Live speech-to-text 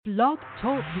Blog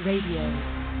Talk Radio.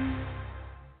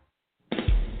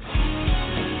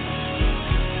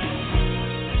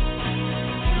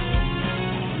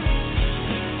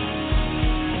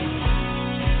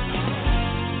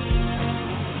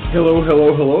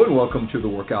 Hello, and welcome to the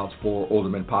Workouts for Older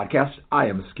Men podcast. I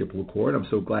am Skip LaCour, and I'm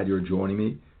so glad you're joining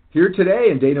me here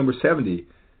today in day number 70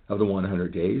 of the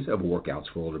 100 Days of Workouts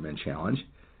for Older Men Challenge.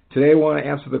 Today I want to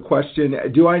answer the question,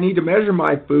 do I need to measure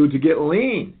my food to get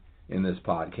lean in this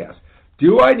podcast?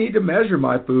 Do I need to measure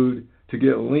my food to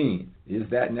get lean? Is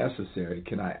that necessary?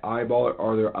 Can I eyeball it?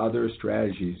 Are there other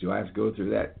strategies? Do I have to go through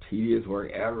that tedious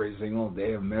work every single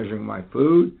day of measuring my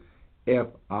food if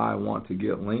I want to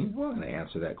get lean? Well, I'm going to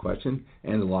answer that question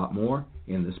and a lot more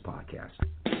in this podcast.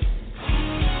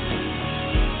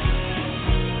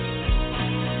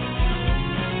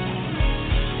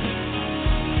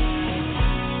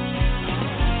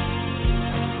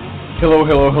 Hello,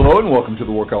 and welcome to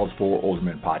the Workouts for Older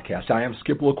Men podcast. I am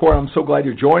Skip LaCour. I'm so glad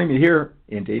you're joining me here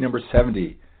in day number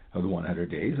 70 of the 100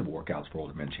 Days of Workouts for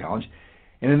Older Men Challenge.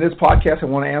 And in this podcast, I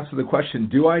want to answer the question,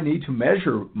 do I need to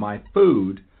measure my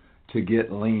food to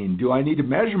get lean? Do I need to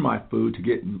measure my food to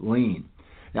get lean?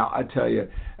 Now, I tell you,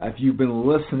 if you've been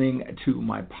listening to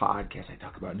my podcast, I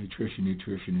talk about nutrition.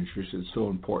 It's so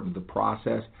important to the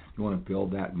process. You want to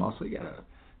build that muscle. You got to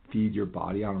feed your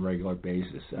body on a regular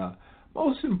basis.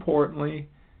 Most importantly,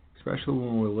 especially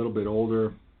when we're a little bit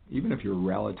older, even if you're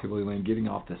relatively lean, getting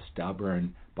off the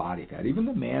stubborn body fat, even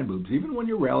the man boobs, even when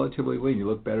you're relatively lean, you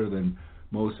look better than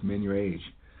most men your age.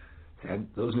 And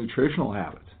those nutritional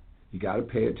habits, you got to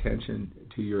pay attention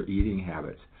to your eating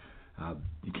habits.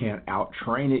 You can't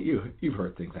out-train it. You've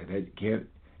heard things like that. You can't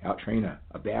out-train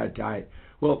a bad diet.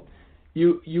 Well,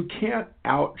 you can't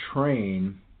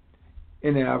out-train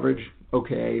an average,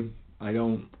 okay, I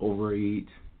don't overeat,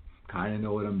 kind of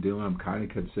know what I'm doing, I'm kind of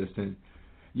consistent.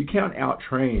 You can't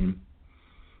out-train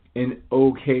an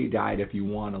okay diet if you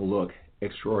want to look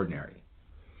extraordinary.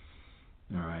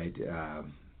 All right,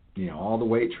 all the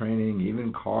weight training,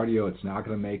 even cardio, it's not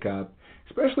going to make up,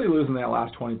 especially losing that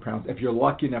last 20 pounds. If you're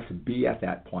lucky enough to be at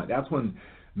that point, that's when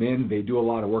men, they do a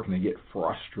lot of work and they get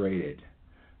frustrated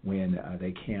when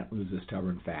they can't lose the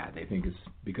stubborn fat. They think it's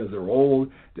because they're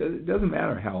old. It doesn't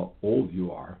matter how old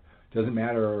you are. It doesn't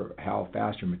matter how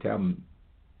fast your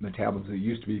metabolism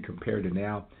used to be compared to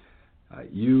now.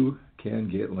 You can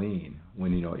get lean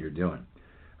when you know what you're doing.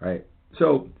 Right?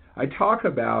 So I talk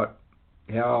about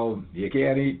how you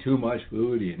can't eat too much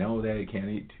food. You know that you can't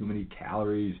eat too many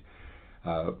calories.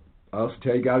 I also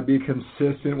tell you got to be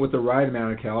consistent with the right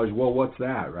amount of calories. Well, what's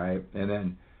that, right? And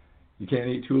then you can't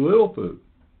eat too little food.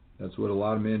 That's what a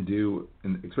lot of men do,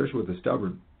 and especially with the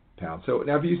stubborn pounds. So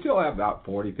now if you still have about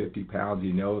 40, 50 pounds,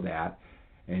 you know that,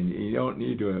 and you don't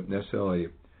need to necessarily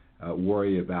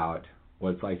worry about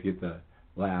what it's like to get the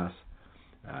last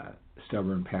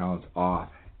stubborn pounds off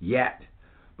yet.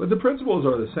 But the principles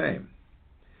are the same.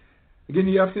 Again,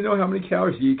 you have to know how many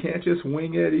calories. You can't just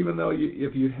wing it, even though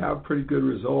if you have pretty good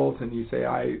results and you say,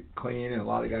 I clean, and a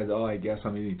lot of guys, I guess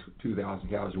I'm eating 2,000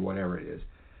 calories or whatever it is.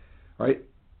 Right?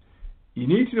 You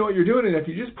need to know what you're doing, and if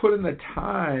you just put in the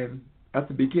time at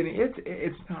the beginning,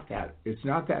 it's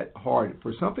not that hard.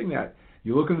 For something that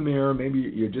you look in the mirror, maybe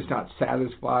you're just not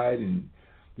satisfied, and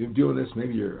you're doing this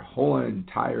maybe your whole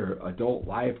entire adult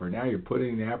life, or now you're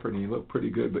putting in the effort and you look pretty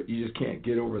good, but you just can't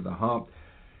get over the hump.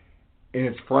 And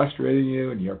it's frustrating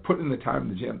you, and you're putting in the time in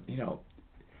the gym.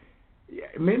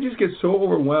 Men just get so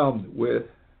overwhelmed with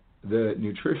the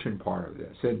nutrition part of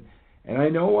this, and I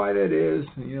know why that is.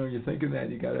 You're thinking that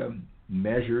you got to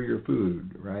measure your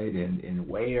food, right, and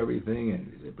weigh everything.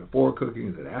 And is it before cooking?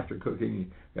 Is it after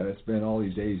cooking? You got to spend all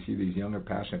these days. You see these younger,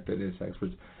 passionate fitness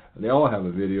experts. They all have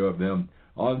a video of them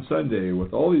on Sunday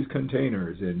with all these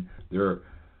containers, and they're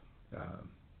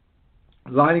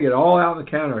lining it all out on the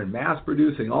counter and mass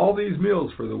producing all these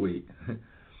meals for the week.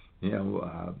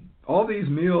 All these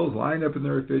meals lined up in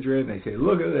the refrigerator, and they say,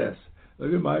 look at this.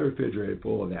 Look at my refrigerator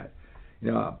full of that.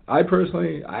 I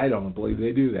personally, I don't believe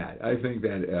they do that. I think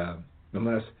that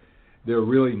unless they're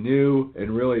really new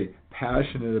and really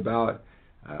passionate about,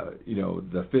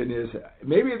 the fitness,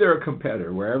 maybe they're a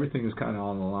competitor where everything is kind of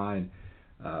on the line,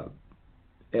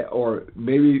 or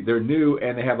maybe they're new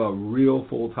and they have a real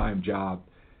full-time job.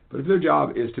 But if their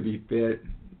job is to be fit,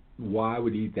 why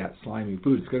would eat that slimy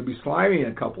food? It's going to be slimy in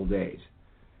a couple days,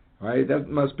 right? That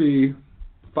must be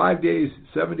 5 days,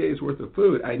 7 days worth of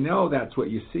food. I know that's what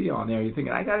you see on there. You're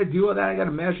thinking, I got to do all that. I got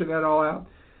to measure that all out.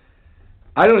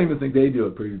 I don't even think they do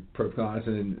it pretty honest.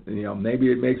 And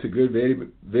maybe it makes a good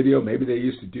video. Maybe they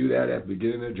used to do that at the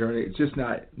beginning of their journey. It's just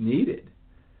not needed,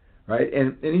 right?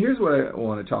 And here's what I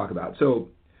want to talk about. So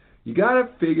you got to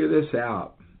figure this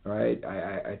out. right?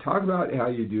 I talk about how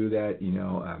you do that.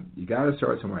 You got to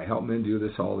start somewhere. I help men do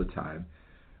this all the time.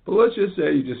 But let's just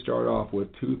say you just start off with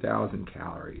 2,000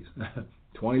 calories,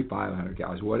 2,500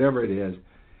 calories, whatever it is.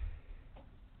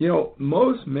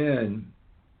 Most men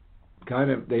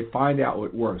they find out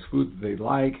what works, food that they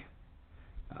like.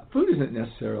 Food isn't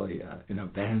necessarily an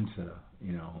event,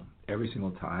 every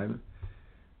single time,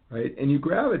 right? And you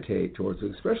gravitate towards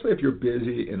it, especially if you're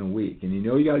busy in a week and you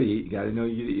got to eat. You got to know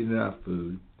you eat enough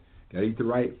food. Got to eat the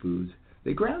right foods.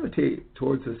 They gravitate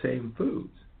towards the same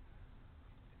foods.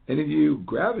 And if you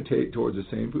gravitate towards the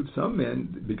same foods, some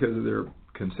men, because of their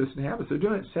consistent habits, they're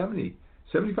doing it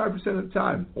 75% of the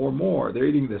time or more. They're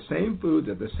eating the same foods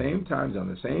at the same times on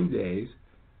the same days,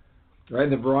 right?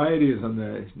 And the variety is on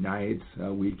the nights,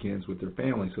 weekends with their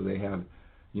family. So they have,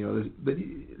 but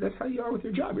that's how you are with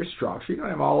your job. You're structured. You don't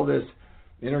have all this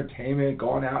entertainment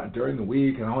going out during the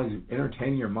week and always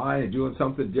entertaining your mind and doing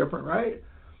something different, right?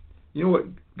 What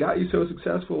got you so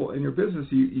successful in your business,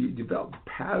 you developed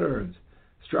patterns,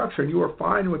 structure, and you were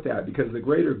fine with that because the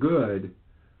greater good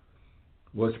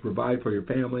was to provide for your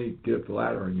family, get up the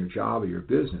ladder in your job or your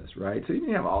business, right? So you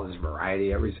didn't have all this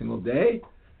variety every single day.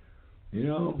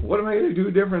 What am I going to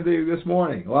do differently this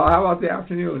morning? Well, how about the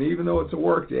afternoon, even though it's a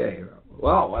work day?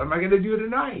 Well, what am I going to do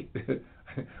tonight?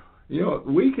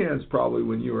 Weekends probably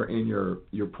when you were in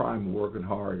your prime working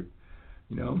hard,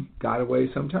 got away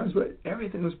sometimes, but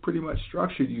everything was pretty much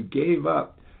structured. You gave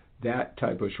up that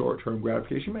type of short-term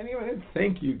gratification. Many of you didn't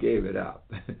think you gave it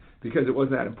up because it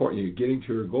wasn't that important. You getting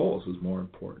to your goals was more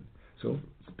important. So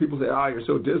people say, you're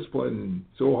so disciplined and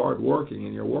so hard-working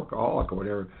and you're a workaholic or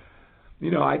whatever.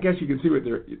 I guess you can see what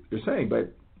they're saying,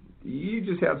 but you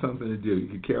just had something to do. You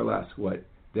could care less what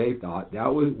they thought.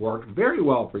 That would work very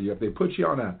well for you. If they put you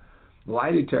on a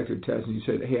lie detector test and you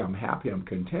said, hey, I'm happy, I'm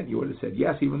content, you would have said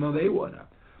yes, even though they wouldn't have.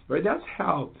 Right? That's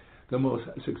how the most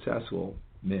successful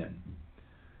men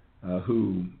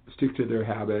who stick to their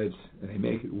habits and they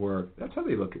make it work, that's how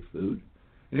they look at food.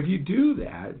 And if you do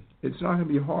that, it's not going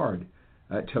to be hard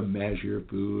to measure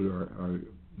food or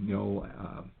know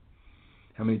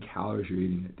how many calories you're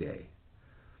eating a day.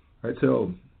 All right,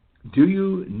 so do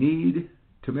you need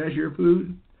to measure your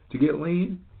food to get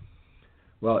lean?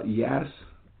 Well, yes,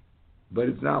 but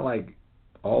it's not like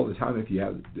all the time if you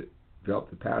have developed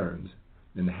the patterns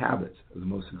and the habits of the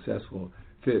most successful,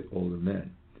 fit older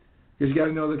men. Because you got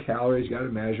to know the calories, you got to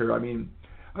measure.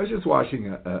 I was just watching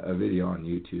a video on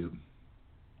YouTube.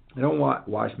 I don't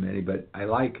watch many, but I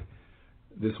like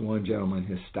this one gentleman,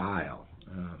 his style.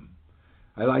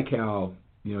 I like how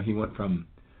he went from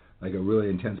like a really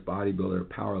intense bodybuilder,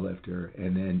 power lifter,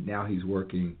 and then now he's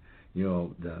working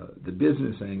the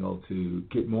business angle to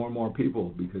get more and more people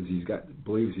because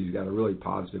believes he's got a really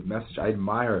positive message. I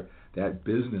admire that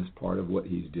business part of what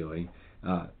he's doing.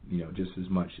 Just as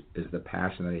much as the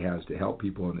passion that he has to help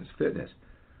people in his fitness,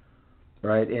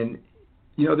 right? And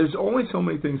there's only so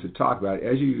many things to talk about.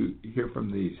 As you hear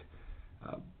from these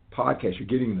podcasts, you're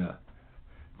getting the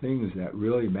things that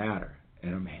really matter,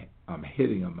 and I'm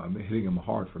hitting them. I'm hitting them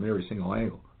hard from every single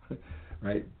angle,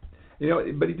 right?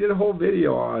 But he did a whole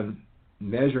video on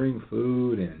measuring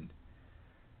food, and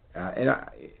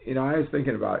I was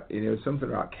thinking about something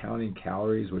about counting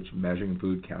calories, which measuring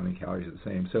food, counting calories are the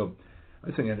same. So I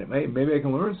was thinking maybe I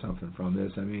can learn something from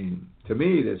this. To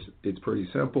me, it's pretty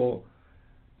simple,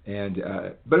 and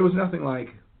but it was nothing like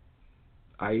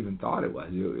I even thought it was.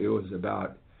 It was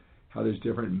about how there's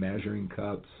different measuring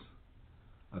cups.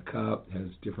 A cup has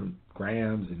different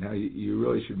grams, and how you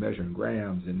really should measure in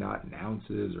grams and not in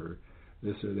ounces or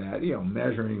this or that.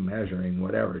 Measuring,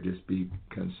 whatever. Just be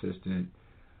consistent.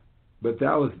 But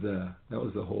that was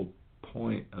the whole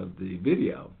point of the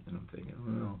video, and I'm thinking,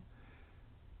 well,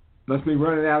 must be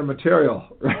running out of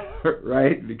material,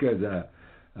 right? Because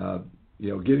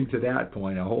getting to that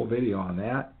point, a whole video on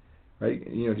that, right?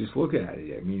 Just look at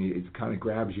it. It kind of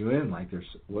grabs you in, like there's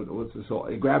what's this whole?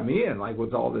 It grabbed me in, like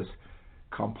what's all this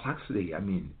complexity?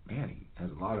 Man, he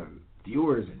has a lot of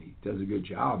viewers and he does a good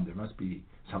job. There must be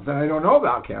something I don't know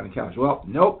about counting calories. Well,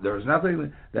 nope, there's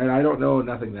nothing that I don't know,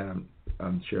 nothing that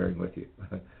I'm sharing with you.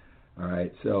 All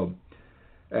right, so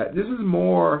this is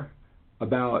more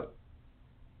about,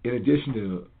 in addition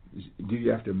to do you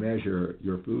have to measure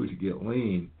your food to get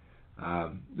lean,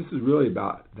 this is really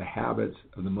about the habits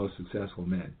of the most successful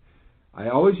men. I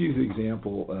always use the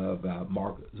example of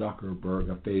Mark Zuckerberg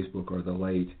of Facebook or the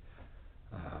late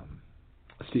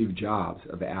Steve Jobs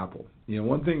of Apple.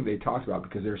 One thing they talked about,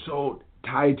 because they're so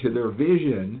tied to their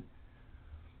vision,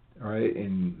 right,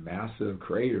 and massive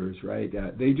creators, right,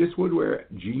 they just would wear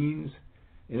jeans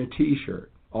and a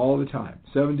T-shirt all the time,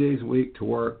 7 days a week to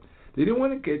work. They didn't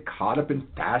want to get caught up in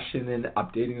fashion and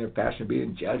updating their fashion,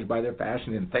 being judged by their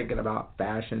fashion and thinking about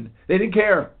fashion. They didn't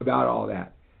care about all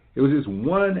that. It was just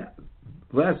one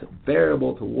less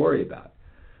variable to worry about.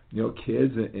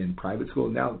 Kids in private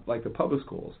schools, now like the public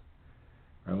schools.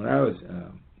 Right? When I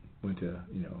went to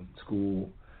school,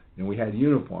 we had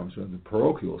uniforms from the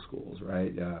parochial schools,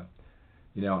 right?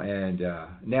 And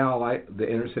now like the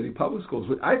inner city public schools,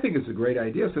 which I think is a great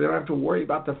idea, so they don't have to worry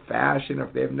about the fashion,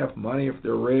 if they have enough money, if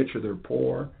they're rich or they're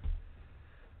poor.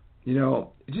 It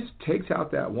just takes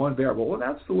out that one variable. Well,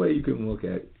 that's the way you can look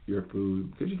at your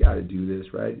food, because you got to do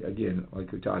this, right? Again,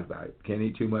 like we talked about, you can't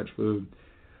eat too much food.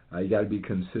 You got to be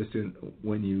consistent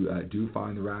when you do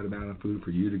find the right amount of food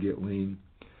for you to get lean.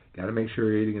 Got to make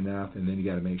sure you're eating enough, and then you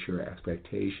got to make sure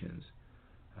expectations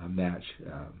match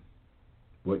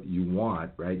what you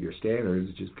want, right? Your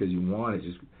standards, just because you want it,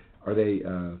 just are they?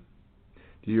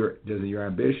 Does your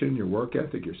ambition, your work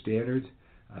ethic, your standards,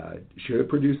 should it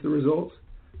produce the results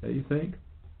that you think?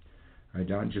 Right,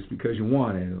 not just because you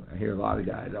want it. I hear a lot of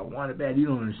guys, I want it bad. You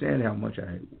don't understand how much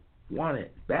I want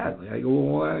it badly. I go,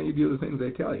 well, why don't you do the things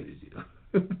they tell you to do?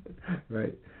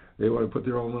 Right? They want to put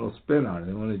their own little spin on it.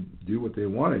 They want to do what they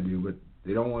want to do, but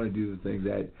they don't want to do the things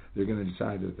that they're going to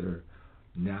decide that they're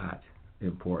not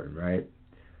important, right?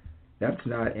 That's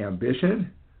not ambition,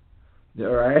 all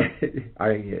right?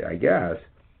 I guess,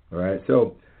 all right?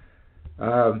 So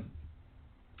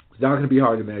it's not going to be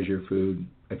hard to measure food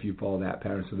if you follow that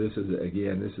pattern. So this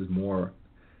is more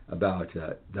about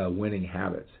the winning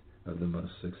habits of the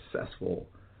most successful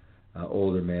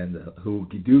older men who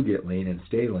do get lean and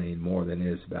stay lean more than it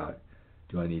is about,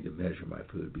 do I need to measure my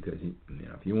food? Because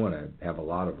if you want to have a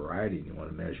lot of variety and you want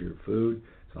to measure your food,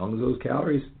 as long as those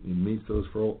calories meet those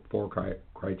four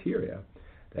criteria,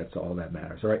 that's all that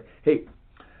matters. All right. Hey,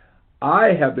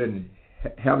 I have been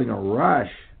having a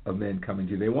rush of men coming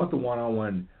to you. They want the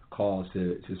one-on-one calls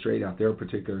to straighten out their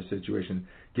particular situation,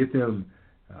 get them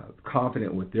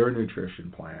confident with their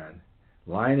nutrition plan,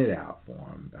 line it out for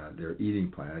them, their eating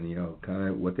plan, kind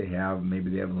of what they have. Maybe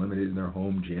they have limited in their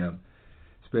home gym.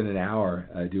 Spend an hour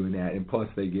doing that, and plus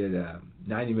they get a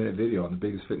 90-minute video on the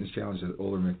biggest fitness challenges that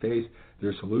older men face,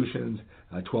 their solutions,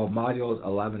 12 modules,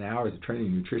 11 hours of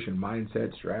training, nutrition,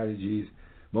 mindset, strategies,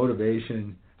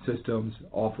 motivation, systems,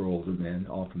 all for older men,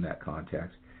 all from that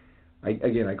context. I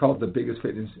call it the biggest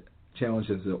fitness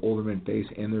challenges that older men face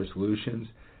and their solutions.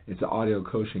 It's an audio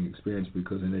coaching experience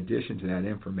because in addition to that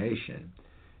information,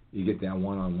 you get that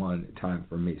one-on-one time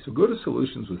from me. So go to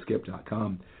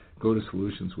solutionswithskip.com. Go to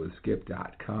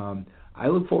solutionswithskip.com. I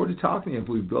look forward to talking to you. If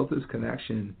we've built this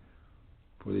connection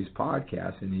for these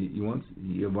podcasts and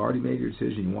you've already made your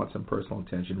decision, you want some personal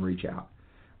attention, reach out.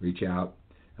 You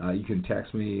can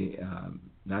text me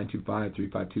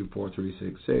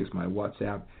 925-352-4366. My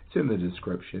WhatsApp, it's in the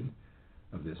description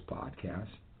of this podcast.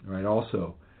 All right.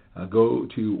 Also, go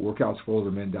to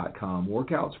workoutsforoldermen.com.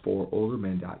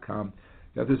 Workoutsforoldermen.com.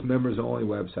 Got this members-only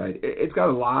website. It's got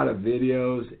a lot of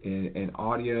videos and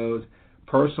audios,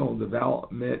 personal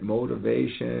development,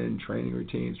 motivation, training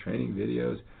routines, training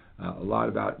videos, a lot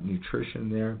about nutrition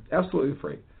there. Absolutely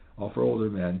free, all for older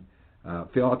men.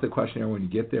 Fill out the questionnaire when you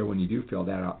get there. When you do fill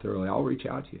that out thoroughly, I'll reach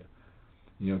out to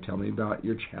you. Tell me about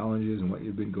your challenges and what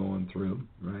you've been going through,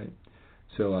 right?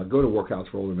 So go to Workouts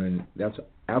for Older Men. That's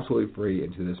absolutely free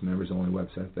into this members-only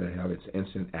website that I have. It's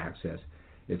instant access.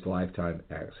 It's lifetime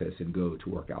access, and go to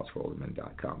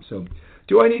workoutsforoldermen.com. So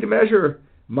do I need to measure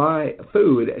my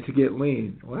food to get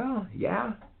lean? Well,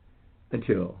 yeah,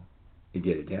 until you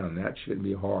get it down. That shouldn't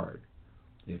be hard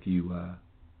if you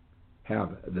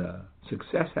have the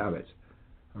success habits,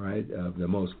 all right, of the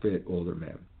most fit older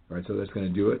men. All right, so that's going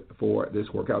to do it for this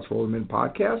Workouts for Older Men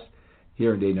podcast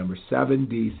here in day number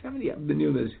 70. I've been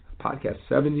doing this podcast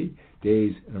 70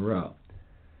 days in a row.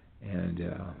 And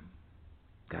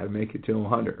got to make it to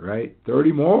 100, right?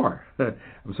 30 more.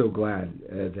 I'm so glad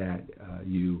that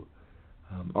you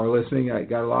are listening. I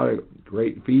got a lot of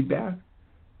great feedback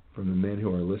from the men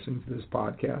who are listening to this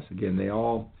podcast. Again, they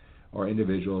all are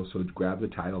individuals, so grab the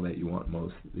title that you want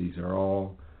most. These are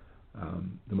all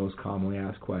the most commonly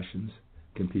asked questions,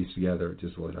 can piece together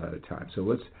just a little at a time. So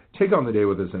let's take on the day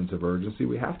with a sense of urgency.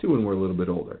 We have to when we're a little bit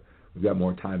older. We've got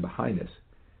more time behind us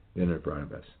than in front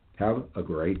of us. Have a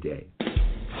great day.